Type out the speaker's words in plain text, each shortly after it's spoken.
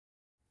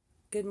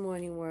Good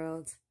morning,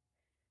 world.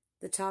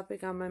 The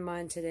topic on my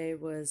mind today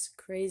was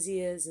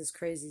crazy is as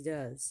crazy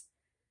does.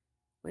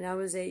 When I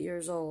was 8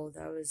 years old,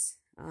 I was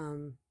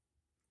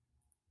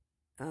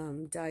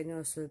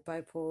diagnosed with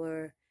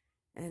bipolar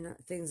and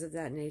things of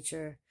that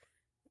nature.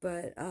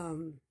 But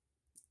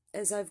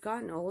as I've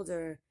gotten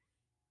older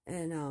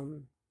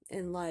and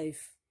in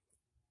life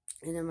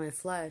and in my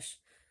flesh,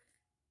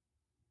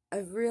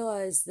 I've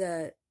realized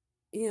that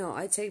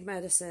I take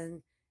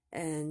medicine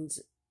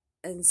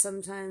and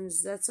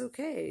sometimes that's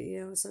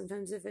okay.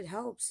 Sometimes if it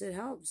helps, it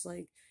helps.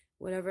 Like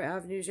whatever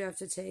avenues you have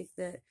to take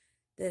that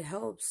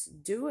helps,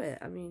 do it.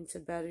 I mean, to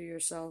better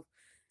yourself.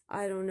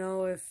 I don't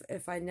know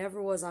if I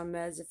never was on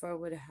meds, if I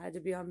would have had to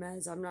be on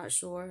meds. I'm not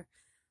sure.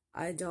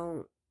 I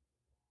don't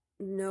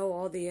know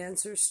all the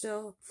answers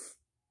still.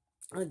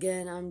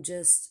 Again, I'm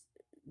just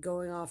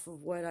going off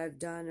of what I've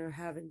done or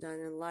haven't done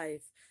in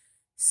life.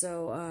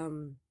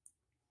 So,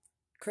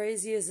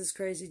 crazy as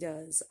crazy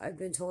does. I've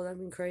been told I've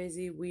been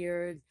crazy,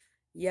 weird.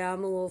 Yeah,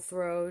 I'm a little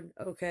throwed.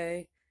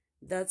 Okay,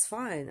 that's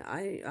fine.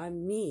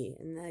 I'm me,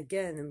 and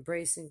again,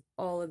 embracing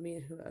all of me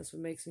and who that's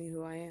what makes me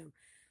who I am.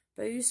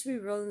 But I used to be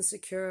real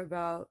insecure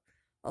about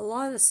a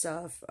lot of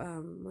stuff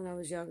when I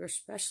was younger,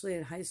 especially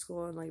in high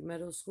school and like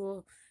middle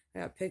school.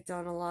 I got picked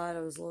on a lot.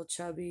 I was a little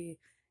chubby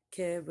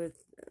kid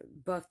with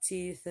buck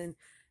teeth, and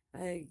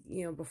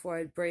before I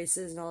had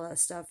braces and all that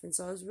stuff, and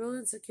so I was real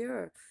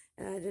insecure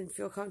and I didn't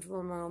feel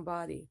comfortable in my own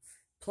body.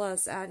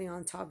 Plus, adding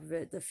on top of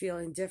it, the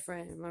feeling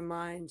different in my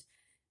mind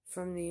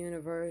from the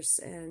universe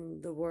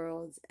and the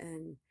world,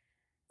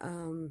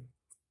 um,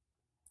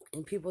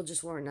 and people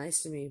just weren't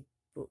nice to me.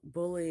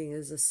 Bullying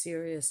is a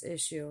serious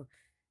issue,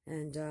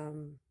 and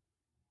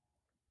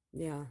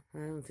yeah, I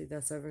don't think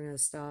that's ever gonna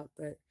stop.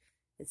 But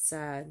it's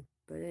sad.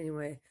 But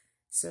anyway,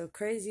 so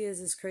crazy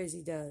as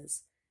crazy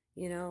does.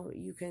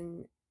 You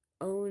can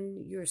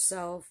own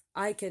yourself.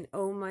 I can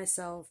own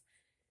myself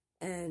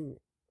and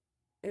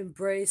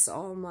embrace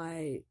all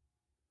my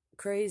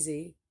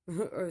crazy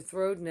or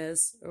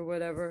throatness or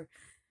whatever,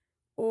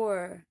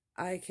 or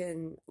I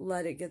can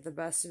let it get the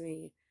best of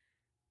me.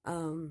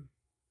 Um,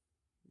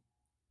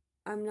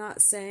 I'm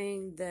not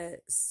saying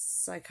that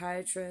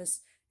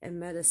psychiatrists and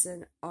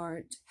medicine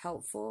aren't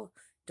helpful,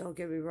 don't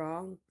get me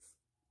wrong,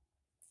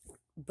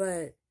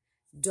 but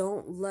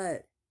don't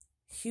let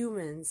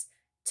humans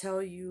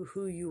tell you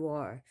who you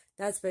are.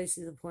 That's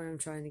basically the point I'm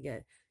trying to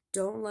get.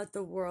 Don't let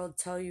the world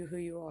tell you who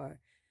you are.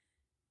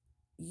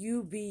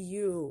 You be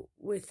you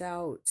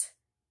without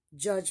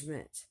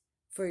judgment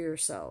for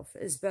yourself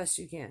as best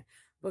you can.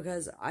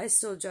 Because I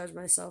still judge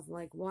myself. I'm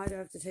like, why do I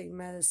have to take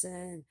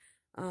medicine?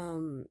 I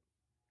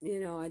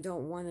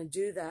don't want to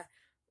do that.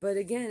 But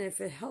again,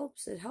 if it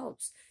helps, it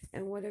helps.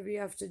 And whatever you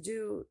have to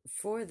do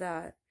for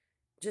that,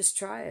 just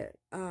try it.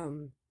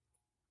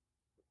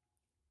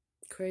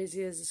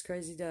 Crazy as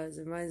crazy does.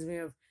 It reminds me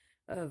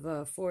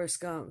of Forrest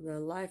Gump. The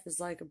life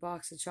is like a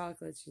box of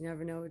chocolates. You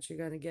never know what you're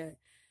gonna get.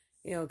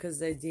 Because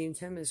they deemed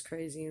him as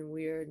crazy and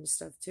weird and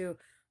stuff too.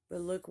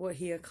 But look what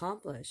he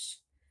accomplished.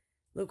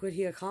 Look what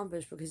he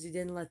accomplished because he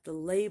didn't let the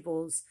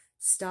labels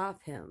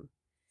stop him.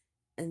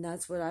 And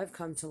that's what I've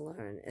come to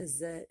learn is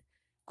that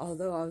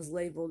although I was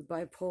labeled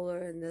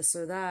bipolar and this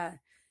or that,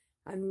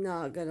 I'm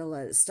not going to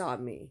let it stop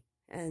me.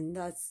 And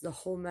that's the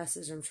whole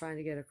message I'm trying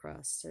to get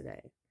across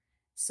today.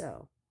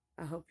 So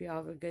I hope you all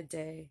have a good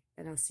day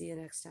and I'll see you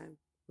next time.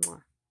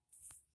 Mwah.